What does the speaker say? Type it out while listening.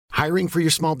Hiring for your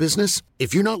small business?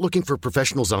 If you're not looking for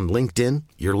professionals on LinkedIn,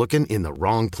 you're looking in the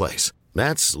wrong place.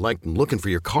 That's like looking for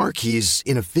your car keys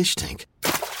in a fish tank.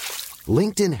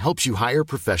 LinkedIn helps you hire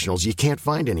professionals you can't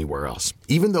find anywhere else,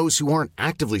 even those who aren't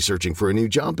actively searching for a new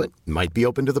job but might be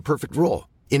open to the perfect role.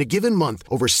 In a given month,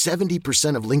 over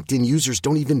 70% of LinkedIn users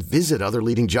don't even visit other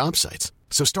leading job sites.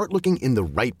 So start looking in the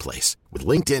right place. With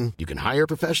LinkedIn, you can hire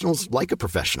professionals like a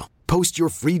professional. Post your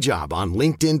free job on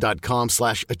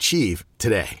linkedin.com/achieve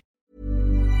today.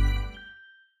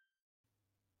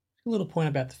 A little point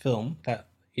about the film that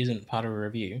isn't part of a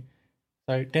review.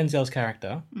 So Denzel's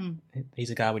character,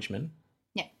 he's a garbage man.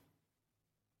 Yeah.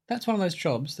 That's one of those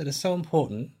jobs that is so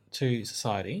important to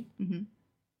society,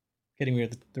 getting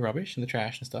rid of the rubbish and the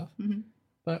trash and stuff,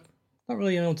 but not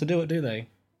really anyone to do it, do they?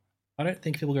 I don't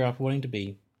think people grow up wanting to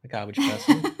be a garbage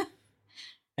person.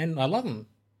 And I love them.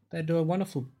 They do a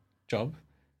wonderful job.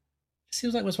 It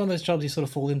seems like it's one of those jobs you sort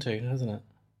of fall into, doesn't it?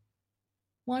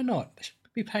 Why not? They should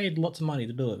be paid lots of money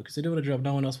to do it because they're doing a job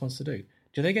no one else wants to do.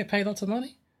 Do they get paid lots of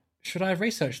money? Should I have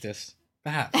researched this?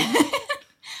 Perhaps.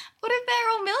 What if they're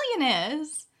all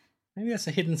millionaires? Maybe that's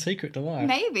a hidden secret to life.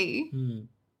 Maybe.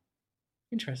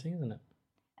 Interesting, isn't it?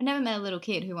 I never met a little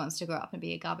kid who wants to grow up and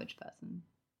be a garbage person.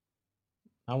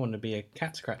 I wanted to be a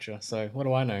cat scratcher, so what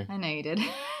do I know? I know you did.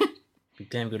 Be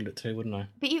damn good at it too, wouldn't I?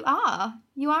 But you are.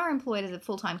 You are employed as a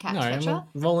full-time cat scratcher. I'm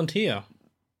a volunteer.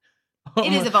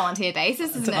 It is a volunteer basis,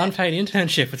 isn't it? It's an unpaid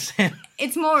internship with Sam.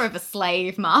 It's more of a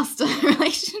slave-master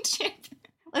relationship.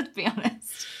 Let's be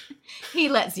honest. He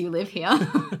lets you live here.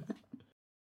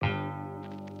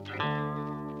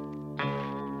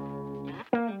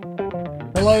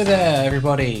 Hello there,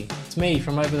 everybody. It's me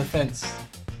from Over the Fence.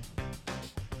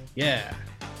 Yeah,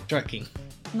 joking.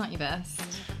 Not your best.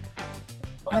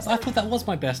 I thought that was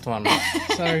my best one.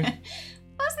 So,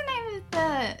 What's the name of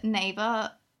the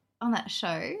neighbour on that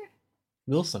show?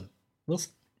 Wilson.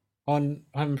 On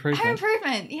Home Improvement. Home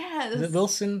Improvement, yes. Is it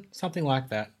Wilson? Something like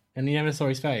that. And you never saw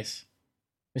his face.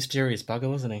 Mysterious bugger,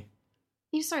 wasn't he?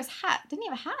 You saw his hat. Didn't he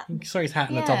have a hat? You saw his hat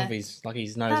on the top of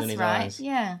his nose and his eyes.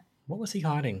 Yeah. What was he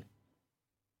hiding?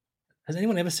 Has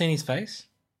anyone ever seen his face?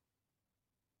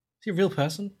 Is he a real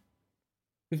person?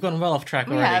 We've gone well off track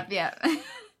We already. have, yeah.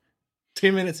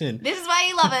 2 minutes in. This is why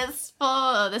you love us,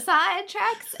 for the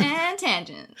sidetracks and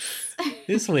tangents.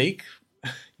 This week,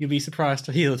 you'll be surprised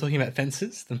to hear we're talking about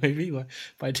Fences, the movie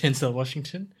by Denzel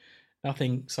Washington.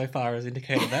 Nothing so far has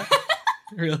indicated that,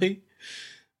 really.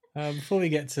 Before we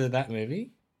get to that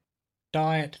movie,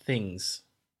 diet things.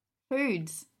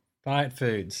 Foods. Diet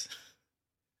foods.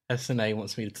 As Sine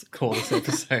wants me to call this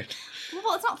episode.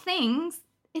 Well, it's not things.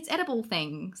 It's edible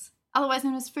things. Otherwise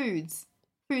known as foods.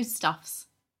 Foodstuffs.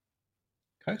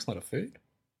 Coke's not a food.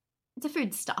 It's a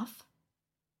food stuff.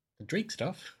 The drink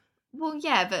stuff. Well,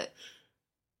 yeah, but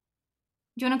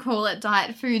do you want to call it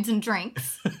diet foods and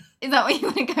drinks? Is that what you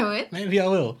want to go with? Maybe I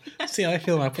will. See how I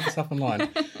feel when I put this up online.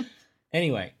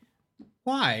 Anyway,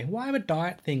 why? Why have a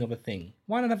diet thing of a thing?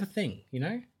 Why not have a thing, you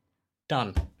know?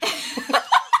 Done.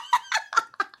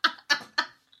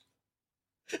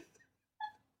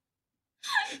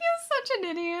 You're such an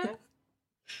idiot.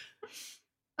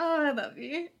 Oh, I love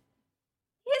you.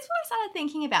 Here's what I started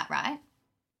thinking about, right?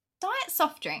 Diet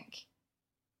soft drink.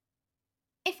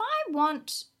 If I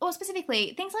want, or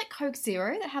specifically, things like Coke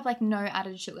Zero that have like no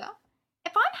added sugar,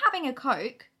 if I'm having a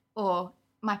Coke, or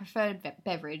my preferred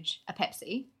beverage, a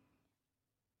Pepsi,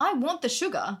 I want the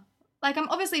sugar. Like, I'm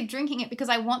obviously drinking it because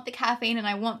I want the caffeine and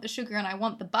I want the sugar and I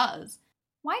want the buzz.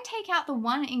 Why take out the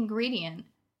one ingredient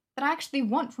that I actually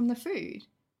want from the food?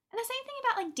 And the same thing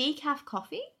about like decaf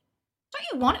coffee. Don't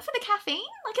you want it for the caffeine?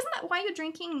 Like, isn't that why you're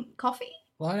drinking coffee?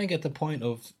 Well, I don't get the point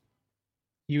of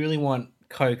you really want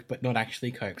Coke but not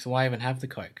actually Coke, so why even have the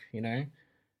Coke, you know?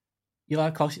 You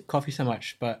like coffee so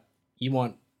much, but you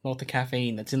want not the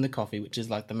caffeine that's in the coffee, which is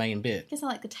like the main bit. I guess I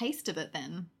like the taste of it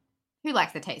then. Who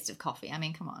likes the taste of coffee? I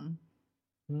mean, come on.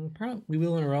 Apparently we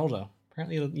will when we're older.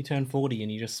 Apparently you turn 40 and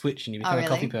you just switch and you become a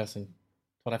coffee person.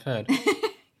 That's what I've heard.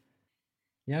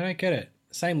 Yeah, I don't get it.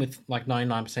 Same with like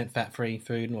 99% fat-free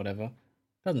food and whatever.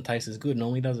 Doesn't taste as good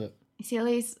normally, does it? You see all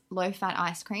these low-fat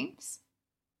ice creams?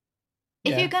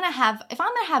 Yeah. If I'm gonna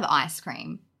have ice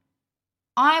cream,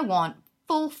 I want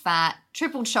full fat,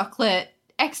 triple chocolate,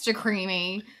 extra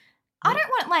creamy. I don't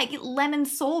want like lemon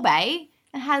sorbet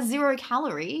that has 0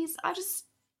 calories.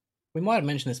 We might have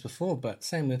mentioned this before, but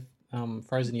same with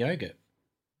frozen yogurt.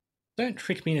 Don't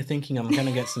trick me into thinking I'm going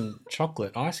to get some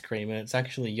chocolate ice cream and it's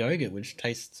actually yogurt, which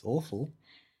tastes awful.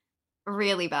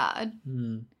 Really bad.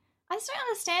 I just don't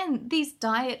understand these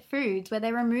diet foods where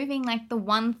they're removing like the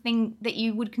one thing that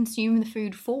you would consume the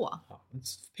food for.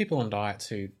 It's people on diets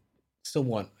who still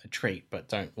want a treat, but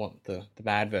don't want the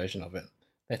bad version of it.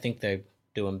 They think they're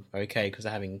doing okay because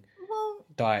they're having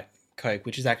Diet Coke,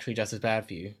 which is actually just as bad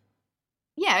for you.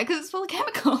 Yeah, because it's full of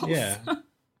chemicals. Yeah. It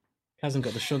hasn't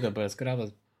got the sugar, but it's got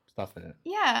other stuff in it.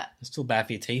 Yeah. It's still bad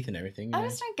for your teeth and everything. I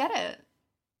just don't get it.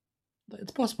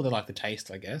 It's possible they like the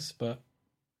taste, I guess, but...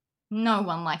 No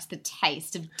one likes the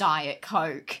taste of Diet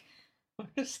Coke.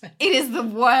 It is the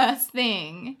worst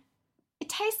thing. It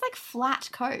tastes like flat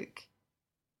Coke.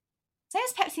 Same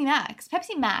as Pepsi Max.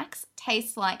 Pepsi Max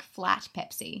tastes like flat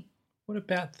Pepsi. What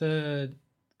about the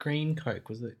green Coke?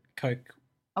 Was it Coke?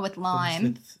 Oh, with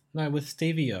lime? With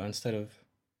stevia instead of...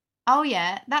 Oh,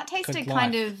 yeah. That tasted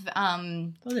kind of...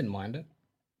 I didn't mind it.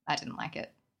 I didn't like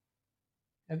it.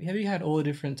 Have you had all the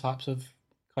different types of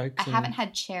Cokes? I haven't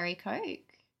had cherry Coke.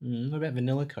 What about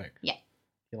vanilla Coke? Yeah.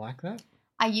 You like that?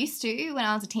 I used to, when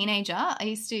I was a teenager, I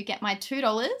used to get my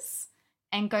 $2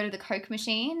 and go to the Coke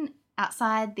machine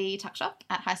outside the tuck shop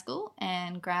at high school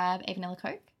and grab a vanilla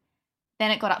Coke.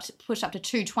 Then it got pushed up to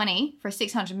 $2.20 for a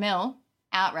 600ml.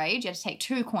 Outrage. You had to take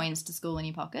 2 coins to school in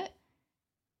your pocket.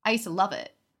 I used to love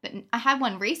it. But I had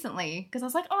one recently because I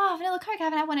was like, oh, vanilla Coke, I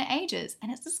haven't had one in ages.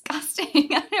 And it's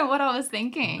disgusting. I don't know what I was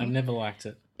thinking. I've never liked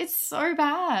it. It's so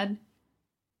bad.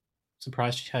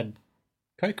 Surprised you had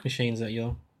Coke machines at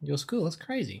your school. That's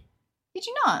crazy. Did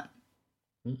you not?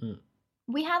 Mm-mm.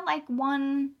 We had like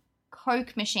one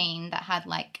Coke machine that had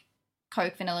like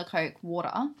Coke, vanilla Coke,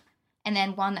 water. And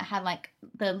then one that had like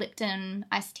the Lipton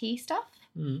iced tea stuff.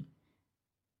 Mm.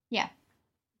 Yeah.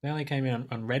 They only came in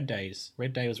on Red Days.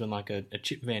 Red Day was when like a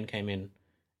chip van came in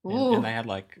and they had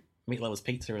like Meat Lovers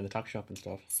Pizza in the tuck shop and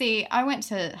stuff. See, I went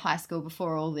to high school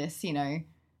before all this,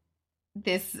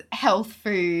 this health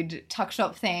food tuck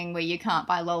shop thing where you can't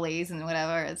buy lollies and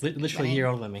whatever. It's literally a year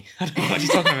older than me. I don't know what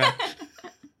you're talking about.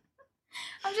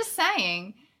 I'm just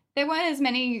saying, there weren't as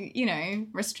many,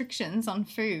 restrictions on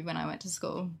food when I went to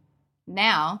school.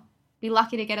 Now, be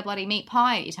lucky to get a bloody meat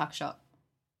pie at your tuck shop.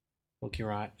 Look, you're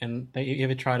right. And you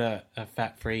ever tried a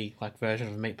fat-free version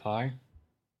of a meat pie?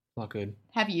 Not good.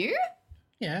 Have you?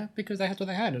 Yeah, because that's what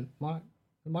they had at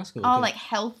my school. Oh, like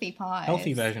healthy pies.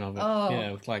 Healthy version of it. Oh.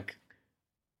 Yeah, with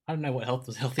I don't know what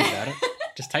was healthy about it.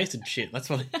 Just tasted shit. That's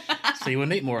what. So you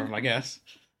wouldn't eat more of them, I guess.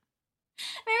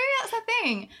 Maybe that's the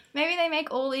thing. Maybe they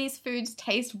make all these foods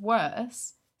taste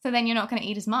worse, so then you're not going to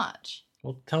eat as much.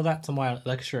 Well, tell that to my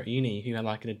lecturer at uni who had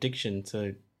an addiction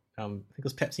to, I think it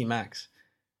was Pepsi Max.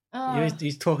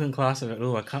 He's talking in class of it.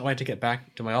 Oh, I can't wait to get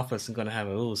back to my office and going to have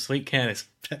a sweet can of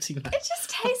Pepsi Max. It just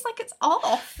tastes like it's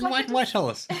off. Why tell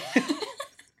us?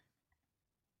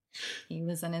 He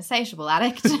was an insatiable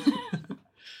addict.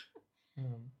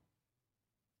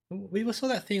 We saw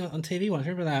that thing on TV once.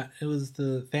 Remember that? It was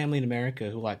the family in America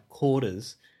who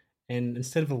quarters, and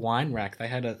instead of a wine rack, they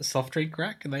had a soft drink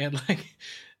rack, and they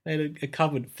had a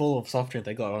cupboard full of soft drink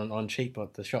they got on cheap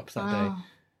at the shops that day.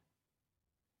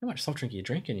 How much soft drink are you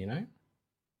drinking,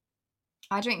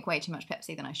 I drink way too much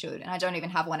Pepsi than I should, and I don't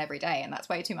even have one every day, and that's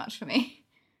way too much for me.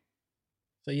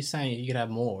 So you're saying you could have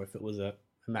more if it was a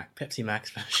Pepsi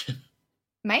Max version?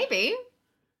 Maybe.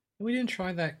 We didn't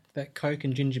try that Coke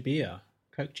and ginger beer.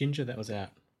 Coke Ginger that was out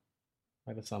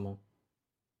over summer.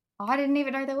 Oh, I didn't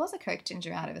even know there was a Coke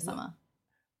Ginger out over summer.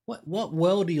 What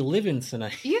world do you live in,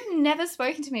 Sinead? You've never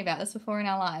spoken to me about this before in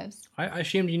our lives. I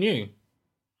assumed you knew. How do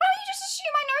you just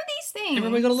assume I know these things?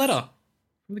 Everybody got a letter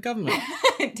from the government.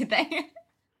 Did they?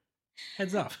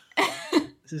 Heads up.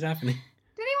 This is happening.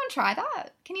 Did anyone try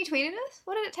that? Can you tweet at us?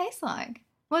 What did it taste like?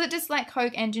 Was it just like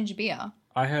Coke and ginger beer?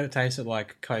 I heard it tasted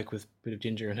like Coke with a bit of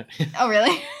ginger in it. Oh,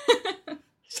 really?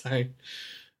 So, I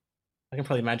can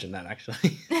probably imagine that,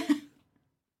 actually.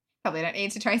 Probably don't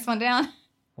need to trace one down.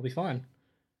 I'll be fine.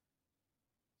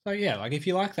 So, yeah, if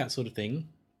you like that sort of thing,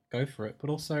 go for it. But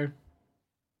also,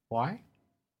 why?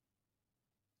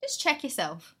 Just check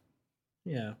yourself.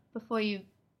 Yeah. Before you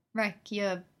wreck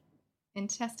your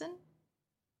intestine,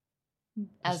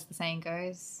 as the saying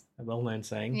goes. A well-known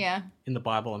saying. Yeah. In the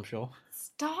Bible, I'm sure.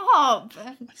 Stop!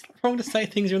 It's not wrong to say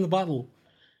things are in the Bible.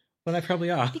 Well, they probably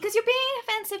are. Because you're being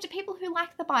offensive to people who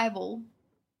like the Bible.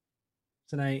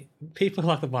 So, people who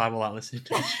like the Bible aren't listening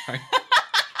to the show.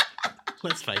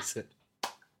 Let's face it.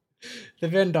 The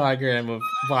Venn diagram of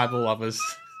Bible lovers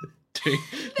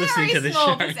listening to this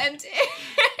show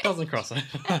doesn't cross over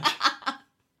much.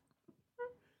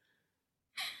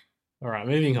 All right,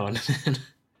 moving on.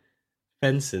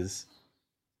 Fences.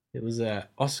 It was an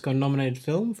Oscar-nominated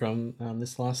film from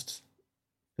this last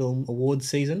film awards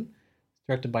season.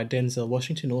 Directed by Denzel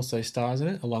Washington, also stars in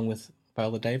it, along with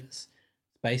Viola Davis.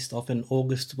 It's based off an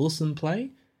August Wilson play.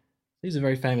 He's a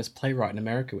very famous playwright in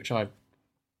America, which I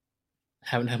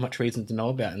haven't had much reason to know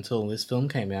about until this film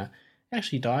came out.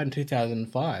 actually died in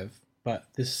 2005, but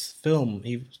this film,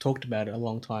 he talked about it a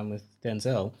long time with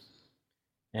Denzel,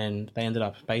 and they ended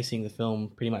up basing the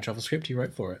film pretty much off a script he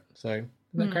wrote for it. So, isn't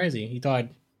that crazy? He died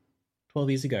 12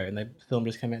 years ago, and the film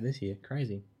just came out this year.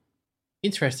 Crazy.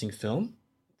 Interesting film.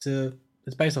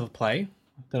 It's based off a play.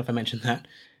 I don't know if I mentioned that.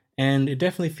 And it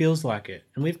definitely feels like it.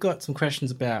 And we've got some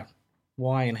questions about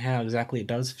why and how exactly it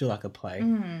does feel like a play.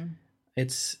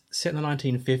 It's set in the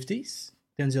 1950s.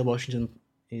 Denzel Washington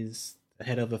is the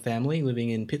head of a family living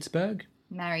in Pittsburgh.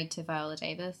 Married to Viola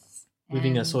Davis.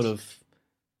 Living a sort of,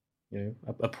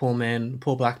 a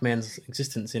poor black man's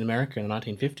existence in America in the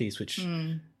 1950s, which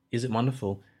isn't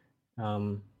wonderful.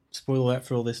 Spoiler alert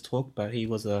for all this talk, but he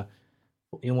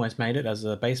almost made it as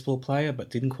a baseball player, but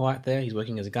didn't quite there. He's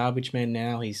working as a garbage man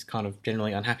now. He's kind of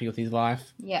generally unhappy with his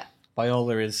life. Yeah.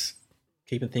 Viola is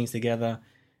keeping things together.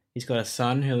 He's got a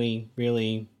son who he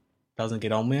really doesn't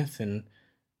get on with, and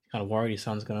he's kind of worried his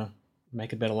son's going to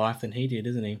make a better life than he did,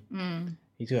 isn't he?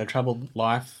 He's got a troubled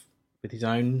life with his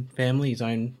own family, his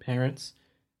own parents,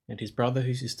 and his brother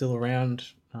who's still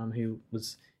around, who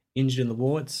was injured in the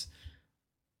war. I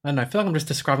don't know, I feel like I'm just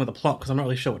describing the plot because I'm not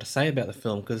really sure what to say about the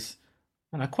film, because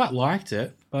I quite liked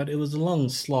it, but it was a long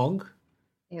slog.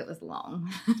 It was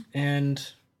long. And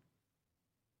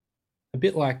a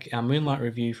bit like our Moonlight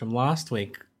review from last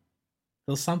week,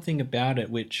 there was something about it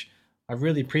which I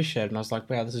really appreciated, and I was like,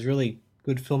 wow, this is really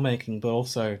good filmmaking, but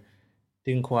also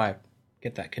didn't quite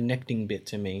get that connecting bit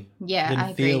to me. Yeah, I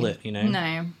didn't feel it,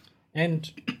 No.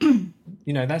 And,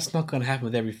 that's not going to happen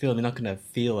with every film. You're not going to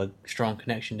feel a strong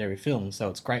connection to every film, so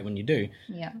it's great when you do.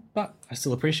 Yeah. But I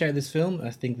still appreciate this film.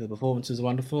 I think the performance is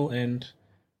wonderful, and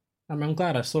I'm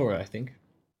glad I saw it, I think.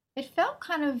 It felt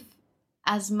kind of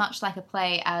as much like a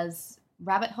play as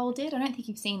Rabbit Hole did. I don't think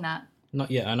you've seen that. Not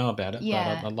yet. I know about it,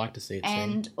 but I'd like to see it soon.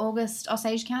 And August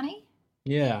Osage County?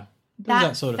 Yeah.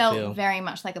 That sort of felt feel. very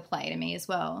much like a play to me as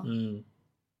well.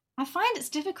 I find it's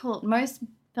difficult. Most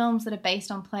films that are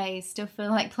based on plays still feel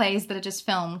like plays that are just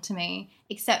filmed to me,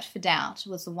 except for Doubt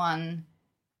was the one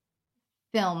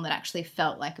film that actually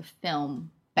felt like a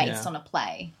film based on a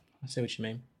play. I see what you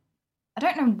mean. I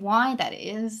don't know why that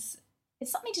is.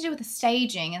 It's something to do with the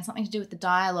staging and something to do with the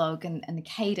dialogue and the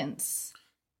cadence.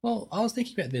 Well, I was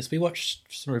thinking about this. We watched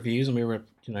some reviews and we were,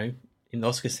 in the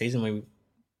Oscar season, we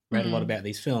read a lot about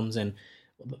these films, and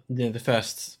the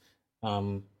first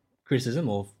criticism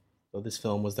of this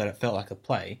film was that it felt like a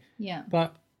play. Yeah.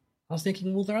 But I was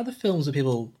thinking, well, there are other films where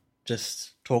people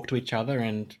just talk to each other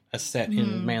and are set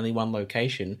in mainly one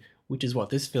location, which is what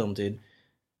this film did.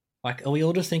 Like, are we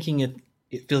all just thinking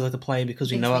it feels like a play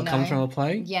because we know it comes from a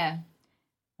play? Yeah.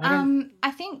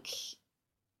 I think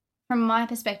from my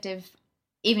perspective,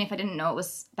 even if I didn't know it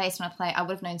was based on a play, I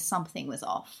would have known something was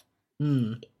off.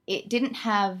 It didn't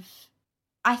have...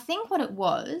 I think what it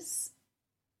was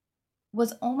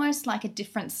almost like a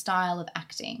different style of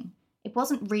acting. It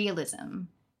wasn't realism.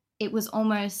 It was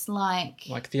almost like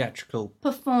theatrical...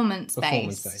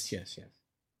 Performance-based. Yes.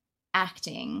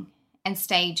 Acting and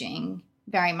staging,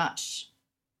 very much.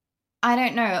 I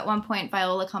don't know, at one point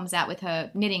Viola comes out with her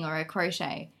knitting or her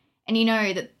crochet, and you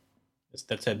know that...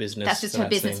 That's her business. That's just her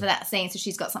business for that scene, so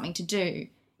she's got something to do.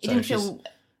 It didn't feel...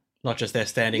 Not just there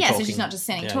standing talking. Yeah, so she's not just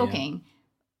standing talking. Yeah.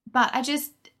 But I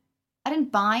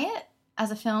didn't buy it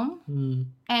as a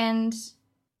film. And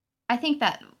I think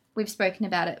that we've spoken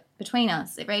about it between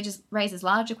us. It raises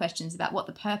larger questions about what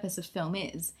the purpose of film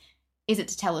is. Is it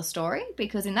to tell a story?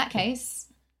 Because in that case,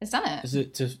 it's done it. Is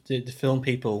it to film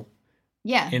people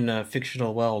in a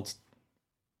fictional world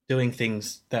doing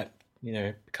things that,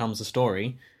 becomes a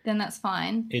story? Then that's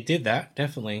fine. It did that,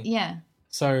 definitely. Yeah.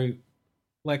 So,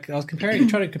 I was trying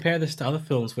to compare this to other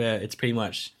films where it's pretty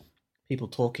much people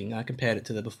talking. I compared it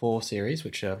to the Before series,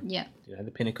 which are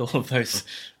the pinnacle of those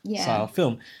style of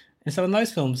film. And so in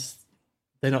those films,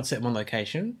 they're not set in one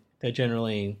location. They're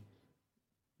generally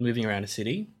moving around a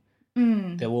city.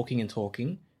 They're walking and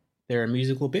talking. There are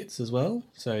musical bits as well.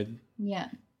 So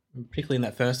particularly in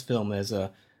that first film, there's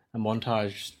a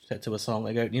montage set to a song.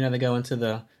 They go into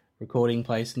the recording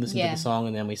place and listen to the song,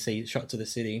 and then we see shots of the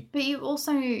city. But you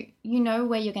also,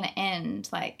 where you're going to end.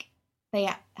 Like, they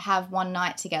have one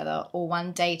night together or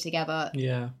one day together.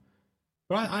 Yeah.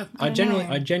 But I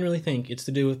generally think it's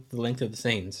to do with the length of the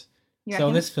scenes. So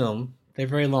in this film, they're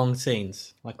very long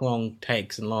scenes, like long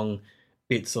takes and long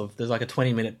bits of... There's like a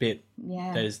 20-minute bit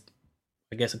that is,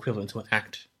 I guess, equivalent to an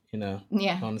act,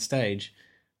 on the stage.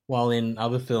 While in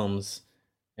other films,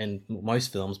 and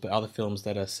most films, but other films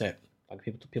that are set... like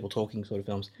people talking sort of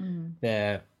films,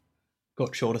 they're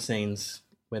got shorter scenes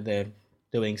where they're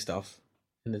doing stuff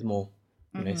and there's more,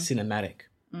 cinematic.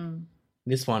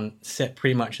 This one set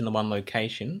pretty much in the one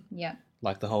location, Yeah.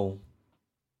 like the whole,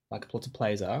 like lots of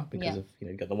plays are, because of,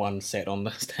 you've got the one set on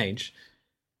the stage.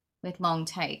 With long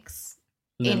takes.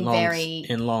 And then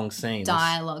In long scenes.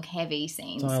 Dialogue heavy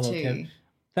scenes too.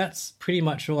 That's pretty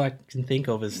much all I can think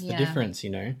of as the difference,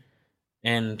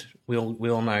 And we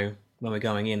all know when we're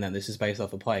going in that this is based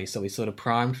off a play, so we're sort of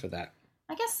primed for that.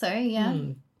 I guess so, yeah.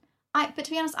 But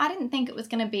to be honest, I didn't think it was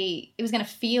going to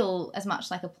feel as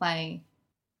much like a play.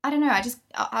 I don't know.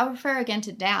 I'll refer again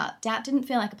to Doubt. Doubt didn't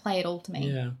feel like a play at all to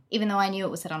me. Yeah. Even though I knew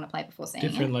it was set on a play before seeing it.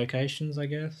 Different locations, I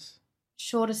guess.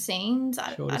 Shorter scenes.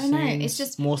 I don't know. It's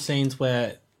just more scenes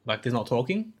where like there's not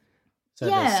talking. So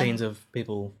there's scenes of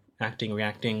people acting,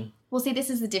 reacting. Well, see, this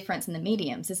is the difference in the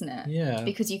mediums, isn't it? Yeah.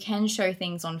 Because you can show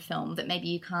things on film that maybe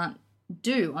you can't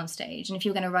do on stage. And if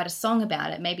you're going to write a song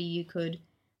about it, maybe you could,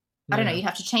 I don't know, you'd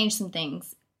have to change some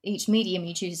things. Each medium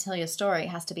you choose to tell your story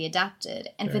has to be adapted.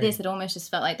 And for this, it almost just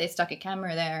felt like they stuck a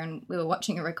camera there and we were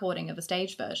watching a recording of a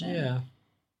stage version. Yeah.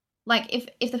 Like,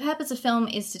 if the purpose of film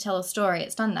is to tell a story,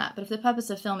 it's done that. But if the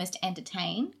purpose of film is to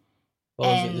entertain...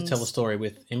 Well, to tell a story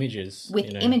with images.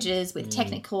 With images, with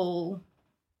technical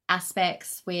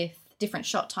aspects, with different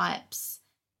shot types,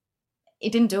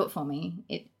 it didn't do it for me.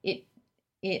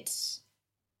 It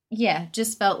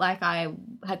just felt like I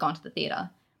had gone to the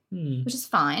theatre, which is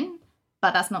fine.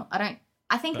 But that's not...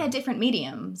 I think they're different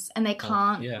mediums and they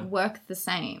can't work the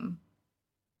same.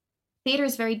 Theatre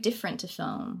is very different to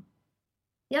film.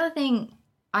 The other thing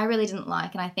I really didn't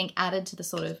like, and I think added to the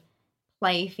sort of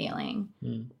play feeling,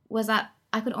 was that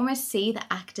I could almost see the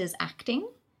actors acting.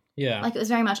 Yeah. Like it was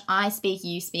very much, I speak,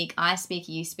 you speak, I speak,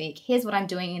 you speak. Here's what I'm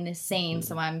doing in this scene,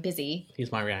 so I'm busy.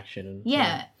 Here's my reaction.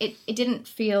 It didn't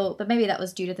feel... But maybe that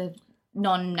was due to the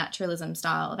non-naturalism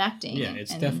style of acting. Yeah,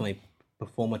 it's definitely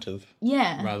performative.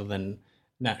 Yeah. Rather than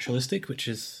naturalistic, which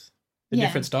is... The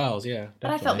different styles, definitely.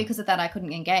 But I felt because of that I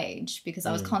couldn't engage because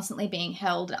I was constantly being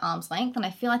held at arm's length, and I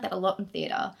feel like that a lot in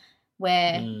theatre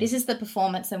where this is the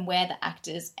performance and we're the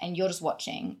actors and you're just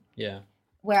watching. Yeah.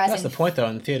 Whereas that's the point though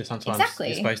in theatre sometimes. Exactly.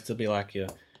 You're supposed to be like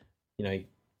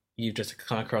you've just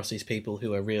come across these people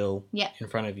who are real in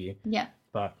front of you. Yeah.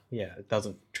 But it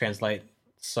doesn't translate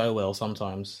so well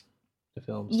sometimes to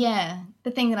films. Yeah.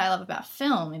 The thing that I love about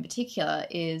film in particular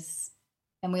is,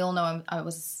 and we all know I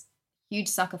was huge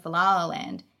sucker for La La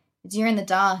Land, is you're in the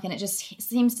dark and it just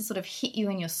seems to sort of hit you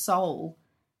in your soul.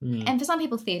 And for some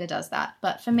people, theatre does that.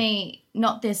 But for me,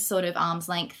 not this sort of arm's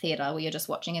length theatre where you're just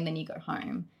watching and then you go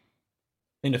home.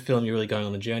 In a film, you're really going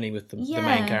on the journey with the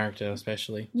main character,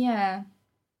 especially. Yeah.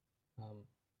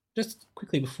 Just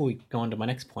quickly before we go on to my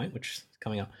next point, which is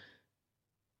coming up,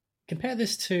 compare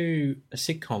this to a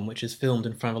sitcom which is filmed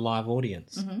in front of a live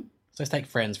audience. So let's take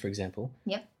Friends, for example.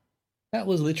 Yep. That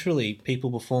was literally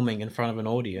people performing in front of an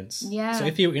audience. Yeah. So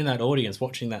if you were in that audience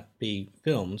watching that be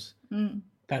filmed,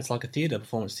 that's like a theatre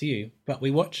performance to you. But we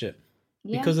watch it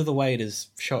because of the way it is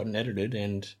shot and edited,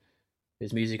 and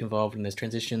there's music involved and there's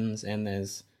transitions and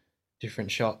there's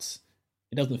different shots.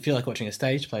 It doesn't feel like watching a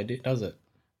stage play, does it?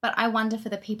 But I wonder for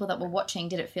the people that were watching,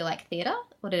 did it feel like theatre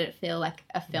or did it feel like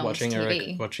a film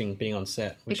TV? Watching being on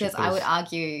set. Because I would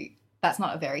argue that's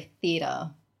not a very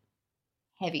theatre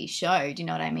heavy show. Do you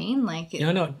know what I mean? Like,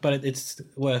 but it's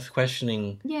worth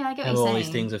questioning. Yeah, I get how what you're all saying. these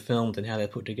things are filmed and how they're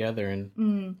put together,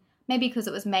 and maybe because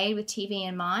it was made with TV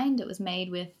in mind. It was made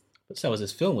with. But so was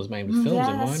this film was made with films in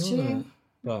mind, that's wasn't true. it?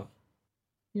 But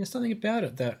something about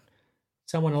it that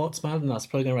someone a lot smarter than us is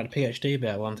probably going to write a PhD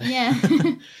about one day. Yeah.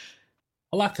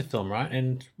 I like the film, right?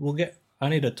 And I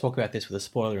need to talk about this with a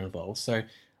spoiler involved. So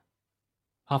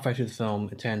halfway through the film,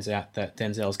 it turns out that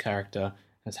Denzel's character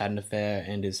has had an affair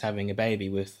and is having a baby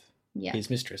with his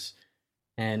mistress.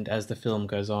 And as the film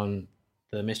goes on,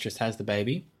 the mistress has the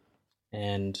baby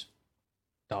and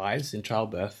dies in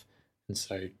childbirth. And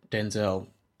so Denzel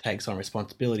takes on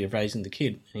responsibility of raising the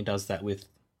kid, and he does that with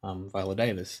Viola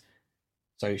Davis.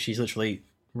 So she's literally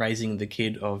raising the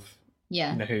kid of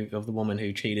of the woman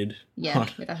who cheated with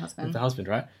her husband. With the husband,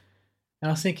 right? And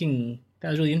I was thinking that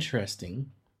was really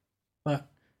interesting, but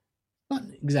not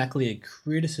exactly a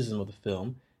criticism of the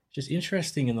film. Just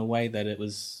interesting in the way that it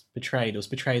was portrayed. It was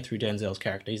portrayed through Denzel's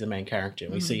character. He's the main character.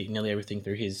 We see nearly everything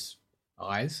through his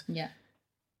eyes. Yeah.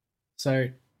 So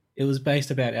it was based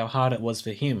about how hard it was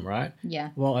for him, right?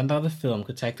 Yeah. Well, another film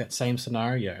could take that same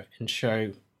scenario and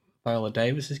show Viola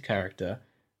Davis's character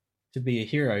to be a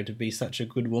hero, to be such a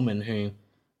good woman who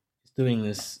is doing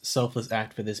this selfless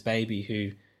act for this baby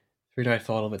who, through no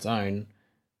fault of its own,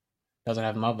 doesn't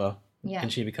have a mother,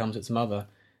 and she becomes its mother.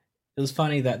 It was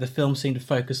funny that the film seemed to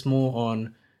focus more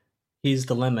on his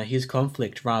dilemma, his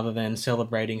conflict, rather than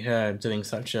celebrating her doing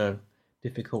such a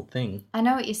difficult thing. I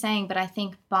know what you're saying, but I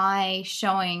think by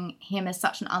showing him as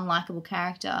such an unlikable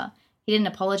character, he didn't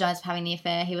apologize for having the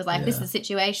affair. He was like, this is the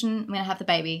situation. I'm going to have the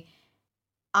baby.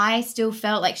 I still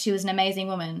felt like she was an amazing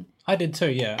woman. I did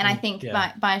too, yeah. And I think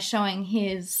by showing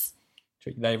his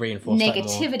they reinforced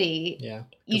negativity, that more. Yeah,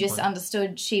 you just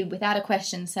understood she, without a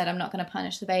question, said, I'm not going to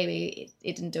punish the baby.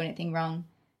 It didn't do anything wrong.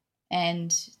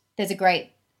 And there's a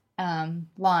great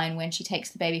line when she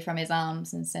takes the baby from his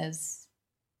arms and says,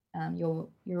 you're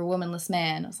a womanless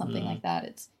man, or something like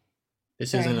that.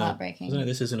 It's very heartbreaking.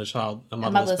 This isn't a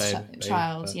motherless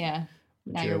child, yeah.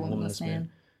 Now you're a womanless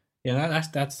man. Yeah,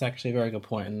 that's actually a very good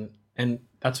point. And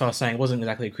that's what I was saying. It wasn't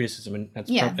exactly a criticism, and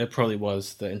it probably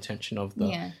was the intention of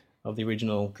the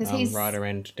original writer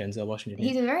and Denzel Washington.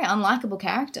 He's a very unlikable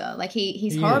character. Like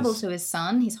he's horrible to his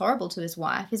son. He's horrible to his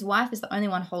wife. His wife is the only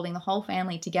one holding the whole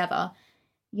family together.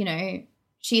 You know,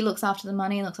 she looks after the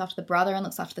money and looks after the brother and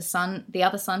looks after the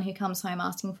other son who comes home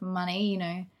asking for money. You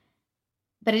know,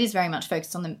 but it is very much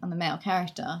focused on the male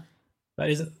character. That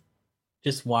isn't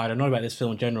just why I know about this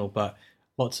film in general, but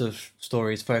lots of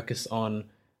stories focus on,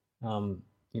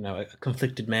 a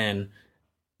conflicted man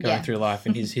going through life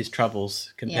and his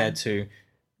troubles compared to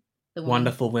the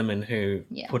wonderful women who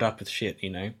put up with shit, you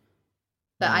know.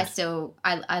 But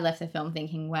I left the film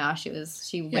thinking, wow, she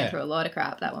went through a lot of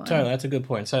crap, that woman. Totally, that's a good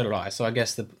point. So did I. So I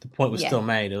guess the point was still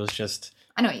made. It was just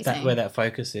I know what you're saying. Where that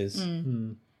focus is.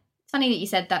 It's funny that you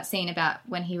said that scene about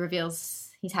when he reveals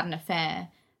he's had an affair.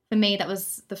 For me, that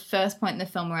was the first point in the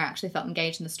film where I actually felt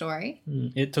engaged in the story.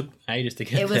 It took ages to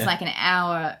get there. It was like an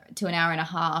hour to an hour and a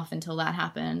half until that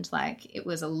happened. Like, it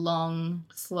was a long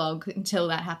slog until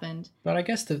that happened. But I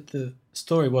guess the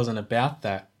story wasn't about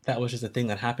that. That was just a thing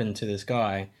that happened to this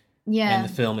guy. Yeah. And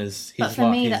the film is his But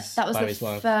for me, that was the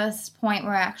wife. first point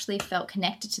where I actually felt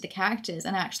connected to the characters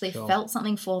and I actually felt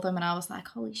something for them. And I was like,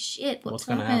 holy shit, what's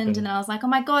happened? And I was like, oh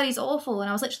my God, he's awful. And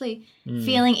I was literally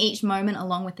feeling each moment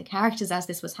along with the characters as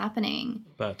this was happening.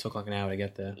 But it took like an hour to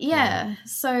get there. Yeah.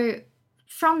 So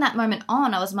from that moment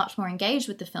on, I was much more engaged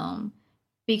with the film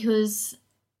because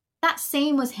that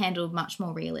scene was handled much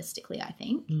more realistically, I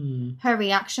think. Her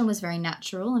reaction was very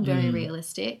natural and very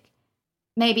realistic.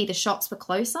 Maybe the shots were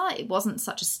closer. It wasn't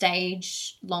such a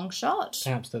stage long shot.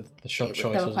 Perhaps the shot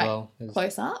choice as well.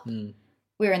 Close up. We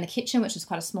were in the kitchen, which was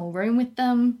quite a small room with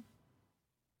them.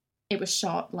 It was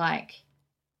shot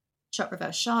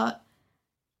reverse shot.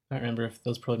 I don't remember if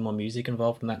there was probably more music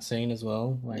involved in that scene as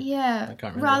well. I can't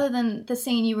remember. Rather than the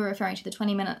scene you were referring to, the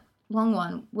 20-minute long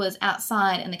one, was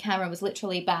outside and the camera was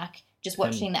literally back just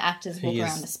watching the actors walk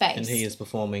around the space. And he is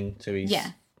performing to his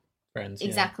friends.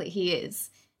 Exactly, he is.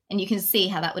 And you can see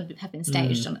how that would have been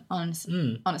staged on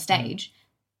a stage.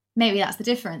 Maybe that's the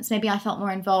difference. Maybe I felt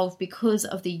more involved because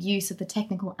of the use of the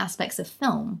technical aspects of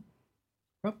film.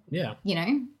 Well, yeah. You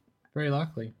know? Very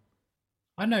likely.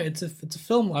 I know, it's a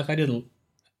film like I didn't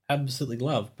absolutely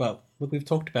love, but look, we've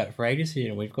talked about it for ages here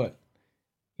and we've got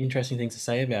interesting things to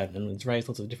say about it and it's raised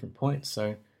lots of different points,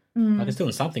 so like it's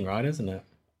doing something right, isn't it?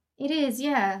 It is,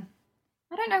 yeah.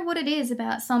 I don't know what it is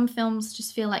about some films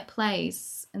just feel like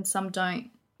plays and some don't.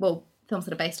 Well, films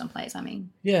that are based on plays, I mean.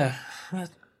 Yeah.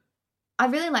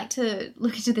 I'd really like to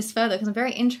look into this further because I'm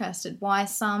very interested why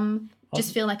some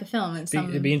just feel like a film and some...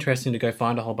 It'd be interesting to go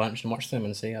find a whole bunch and watch them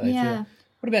and see how they feel.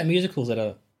 What about musicals that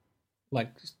are like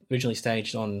originally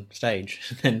staged on stage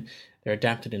and then they're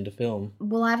adapted into film?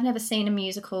 Well, I've never seen a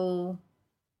musical...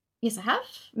 Yes, I have.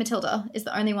 Matilda is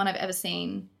the only one I've ever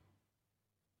seen.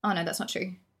 Oh, no, that's not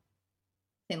true.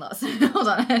 I've seen lots. Hold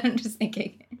on, I'm just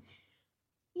thinking.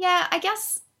 Yeah, I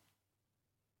guess...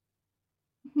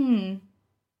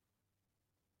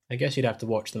 I guess you'd have to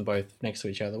watch them both next to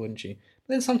each other, wouldn't you?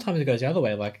 But then sometimes it goes the other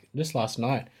way. Like just last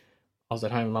night, I was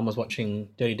at home and Mum was watching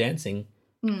Dirty Dancing.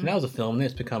 And that was a film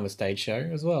that's become a stage show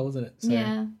as well, isn't it? So,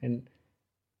 yeah. And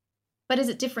but is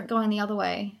it different going the other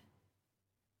way?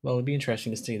 Well, it'd be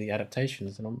interesting to see the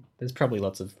adaptations. And there's probably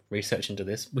lots of research into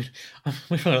this. We're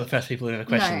probably not the first people who ever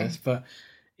questioned this, but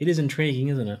it is intriguing,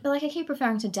 isn't it? But like I keep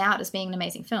referring to Doubt as being an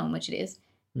amazing film, which it is.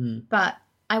 But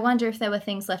I wonder if there were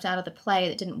things left out of the play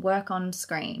that didn't work on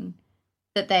screen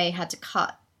that they had to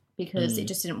cut because it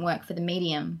just didn't work for the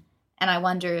medium. And I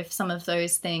wonder if some of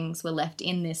those things were left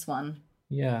in this one.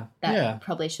 Yeah. That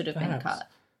probably should have been cut.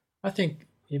 I think,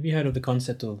 have you heard of the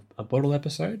concept of a bottle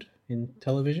episode in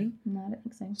television? No, I don't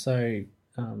think so.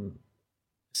 So,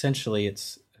 essentially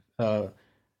it's a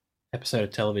episode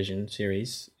of television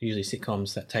series, usually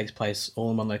sitcoms, that takes place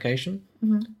all in one location.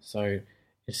 So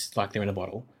it's like they're in a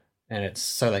bottle. And it's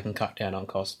so they can cut down on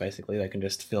costs, basically. They can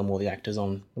just film all the actors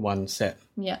on the one set.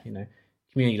 Yeah. You know,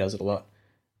 Community does it a lot.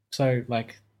 So,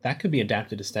 like, that could be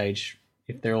adapted to stage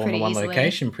if they're all in Pretty one easily.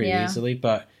 location pretty Yeah. easily,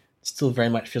 but it still very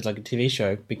much feels like a TV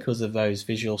show because of those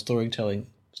visual storytelling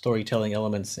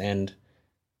elements and,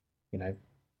 you know,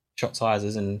 shot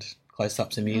sizes and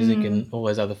close-ups and music and all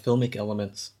those other filmic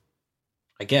elements,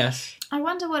 I guess. I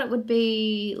wonder what it would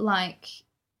be like.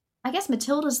 I guess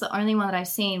Matilda's the only one that I've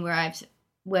seen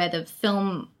where the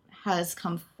film has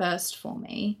come first for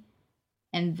me,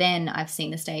 and then I've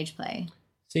seen the stage play.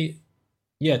 See,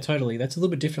 yeah, totally. That's a little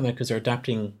bit different though because they're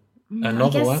adapting a I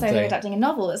novel, guess aren't so. they? They're adapting a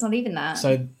novel. It's not even that.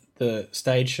 So the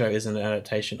stage show isn't an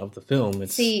adaptation of the film.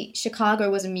 It's, See, Chicago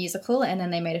was a musical, and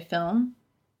then they made a film.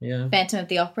 yeah. Phantom of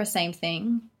the Opera, same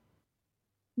thing.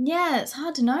 Yeah, it's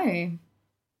hard to know.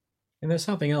 And there's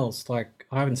something else, like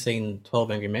I haven't seen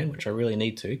 12 Angry Men, which I really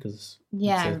need to because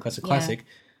Yeah, it's a yeah. classic.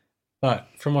 But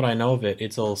from what I know of it,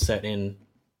 it's all set in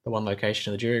the one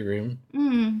location in the jury room.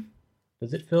 Mm.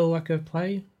 Does it feel like a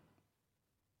play?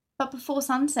 But Before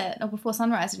Sunset or Before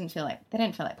Sunrise didn't feel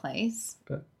like plays.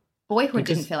 But Boyhood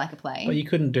because- didn't feel like a play. But you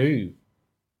couldn't do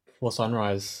Before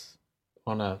Sunrise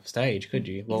on a stage, could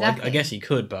you? Well, Exactly. I guess you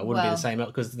could, but it wouldn't be Well, the same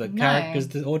because the no.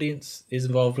 the audience is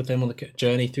involved with them on the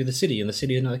journey through the city, and the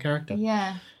city is another character.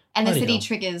 Yeah. And the Bloody city hell.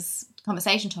 triggers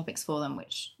conversation topics for them,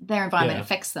 which their environment Yeah.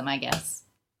 affects them, I guess.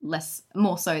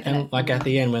 More so than And like at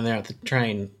the end when they're at the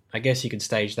train, I guess you could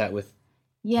stage that with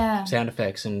yeah. sound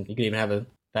effects, and you could even have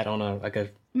that on a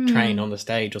Mm. train on the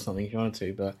stage or something if you wanted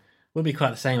to, but it would be quite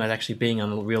the same as actually being on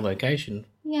the real location.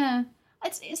 Yeah.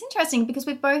 It's interesting because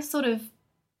we've both sort of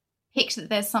picked that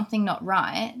there's something not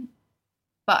right,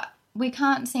 but we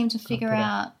can't seem to figure put a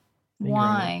out finger on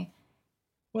why.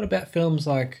 What about films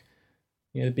like,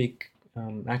 you know, the big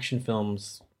action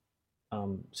films,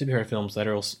 superhero films that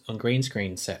are all on green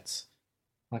screen sets?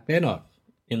 Like they're not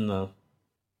in the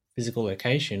physical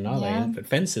location, are Yeah. they? But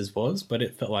Fences was, but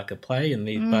it felt like a play.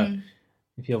 But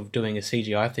if you're doing a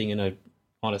CGI thing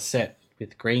on a set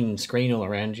with green screen all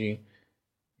around you,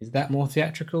 is that more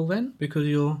theatrical then? Because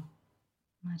you're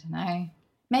I don't know.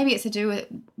 Maybe it's to do with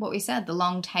what we said, the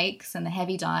long takes and the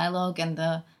heavy dialogue and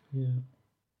the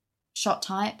shot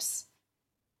types.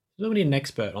 There's nobody an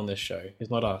expert on this show. It's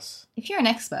not us. If you're an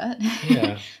expert,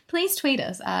 Yeah. please tweet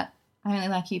us at I Only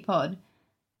Like You Pod.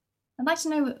 I'd like to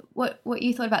know what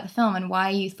you thought about the film and why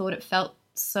you thought it felt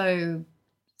so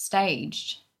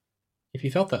staged. If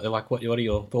you felt that, like, what are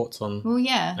your thoughts on? Well,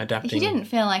 yeah. Adapting. If you didn't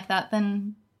feel like that,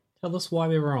 then Tell us why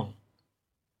we're wrong.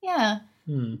 yeah,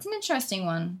 Hmm. it's an interesting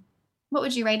one. What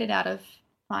would you rate it out of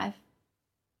 5?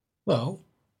 Well,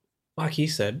 like you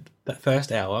said, that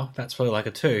first hour, that's probably like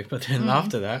a 2, but then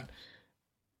after that,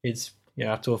 it's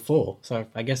up to a 4. So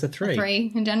I guess a 3.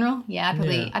 3 in general? Yeah,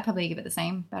 Yeah. I'd probably give it the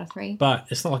same, about a 3. But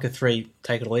it's not like a 3,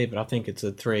 take it or leave it. I think it's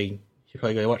a 3. You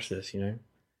probably go watch this, you know.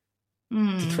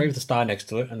 It's a 3 with a star next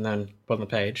to it, and then bottom of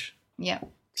the page. Yeah.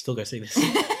 Still go see this.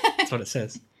 That's what it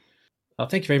says.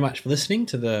 Thank you very much for listening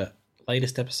to the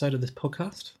latest episode of this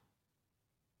podcast.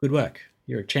 Good work.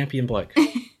 You're a champion bloke.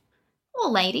 Or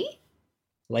lady,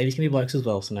 Ladies can be blokes as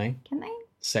well, Sinead. can they?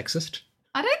 Sexist.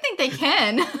 I don't think they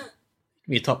can. You can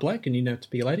be a top bloke and you know to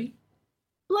be a lady.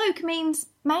 Bloke means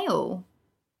male.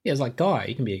 Yeah, it's like guy.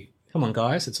 You can be. Come on,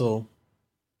 guys. It's all.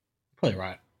 Probably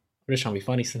right. We're just trying to be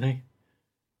funny, Sinead.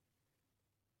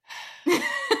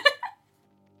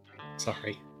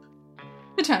 Sorry.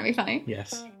 We're trying to be funny.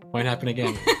 Yes. Won't happen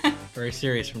again. Very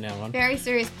serious from now on. Very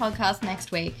serious podcast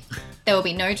next week. There will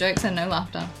be no jokes and no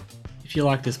laughter. If you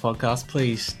like this podcast,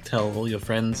 please tell all your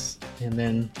friends and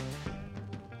then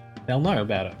they'll know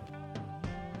about it.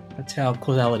 That's how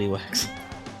causality works.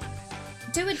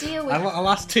 Do a deal with... I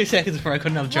lost 2 seconds before I got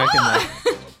another joke in there.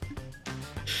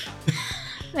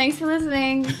 Thanks for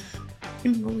listening.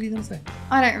 What were you going to say?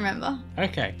 I don't remember.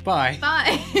 Okay, bye.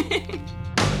 Bye.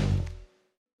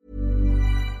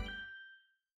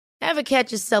 Ever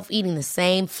catch yourself eating the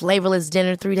same flavorless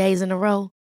dinner 3 days in a row?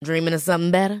 Dreaming of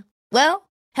something better? Well,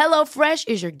 HelloFresh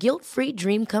is your guilt-free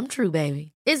dream come true,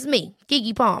 baby. It's me,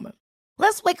 Keke Palmer.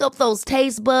 Let's wake up those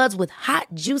taste buds with hot,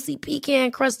 juicy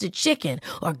pecan-crusted chicken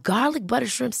or garlic butter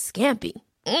shrimp scampi.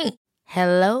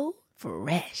 Hello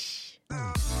Fresh.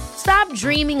 Stop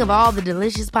dreaming of all the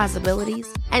delicious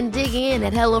possibilities and dig in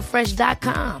at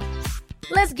HelloFresh.com.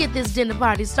 Let's get this dinner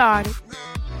party started.